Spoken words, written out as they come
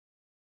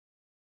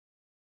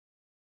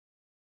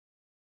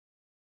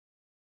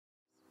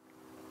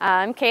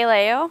I'm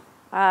Kayleo.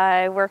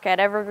 I work at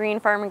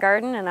Evergreen Farm and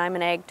Garden and I'm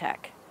an ag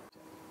tech.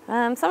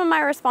 Some of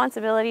my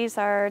responsibilities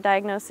are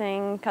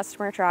diagnosing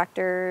customer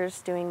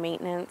tractors, doing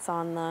maintenance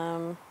on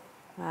them,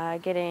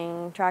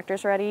 getting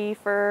tractors ready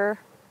for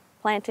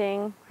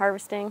planting,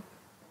 harvesting.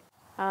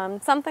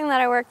 Something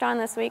that I worked on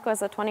this week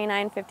was a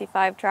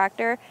 2955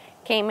 tractor.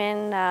 Came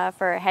in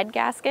for a head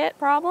gasket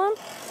problem.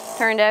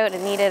 Turned out it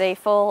needed a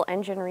full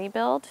engine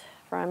rebuild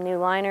from new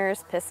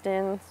liners,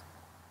 pistons,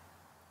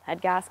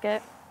 head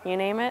gasket, you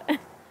name it.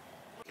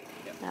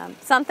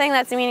 Something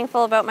that's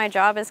meaningful about my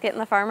job is getting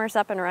the farmers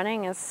up and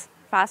running as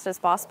fast as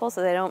possible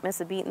so they don't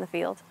miss a beat in the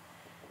field.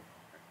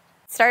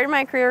 Started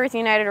my career with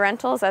United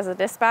Rentals as a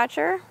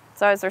dispatcher,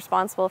 so I was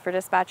responsible for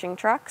dispatching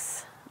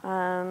trucks.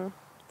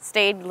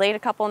 Stayed late a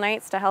couple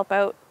nights to help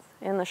out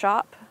in the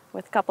shop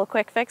with a couple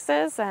quick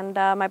fixes, and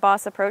my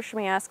boss approached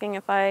me asking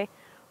if I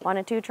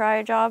wanted to try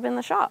a job in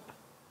the shop,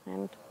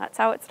 and that's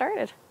how it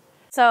started.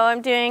 So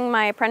I'm doing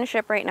my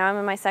apprenticeship right now. I'm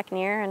in my second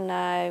year and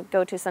I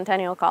go to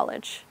Centennial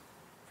College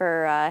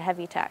for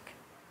heavy tech.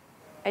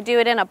 I do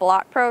it in a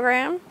block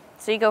program,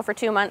 so you go for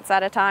 2 months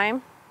at a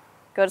time,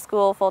 go to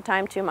school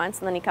full-time 2 months,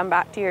 and then you come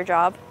back to your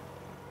job,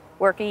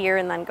 work a year,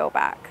 and then go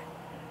back.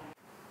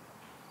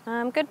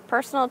 Good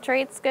personal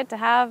traits good to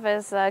have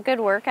is a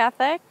good work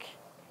ethic,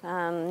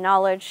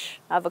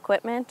 knowledge of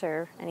equipment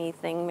or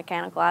anything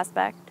mechanical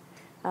aspect.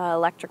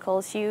 Electrical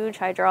is huge,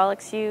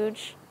 hydraulics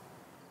huge.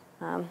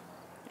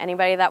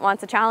 Anybody that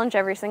wants a challenge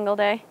every single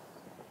day.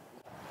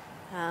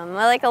 I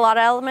like a lot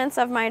of elements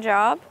of my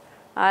job.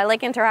 I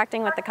like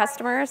interacting with the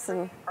customers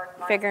and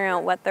figuring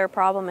out what their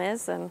problem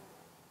is and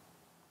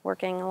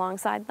working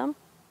alongside them.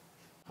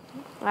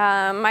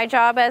 My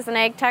job as an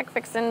ag tech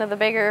fits into the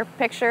bigger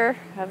picture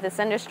of this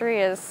industry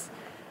is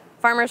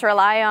farmers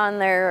rely on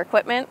their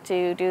equipment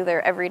to do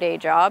their everyday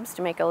jobs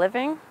to make a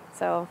living.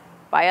 So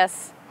by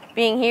us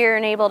being here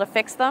and able to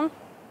fix them,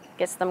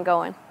 gets them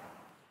going.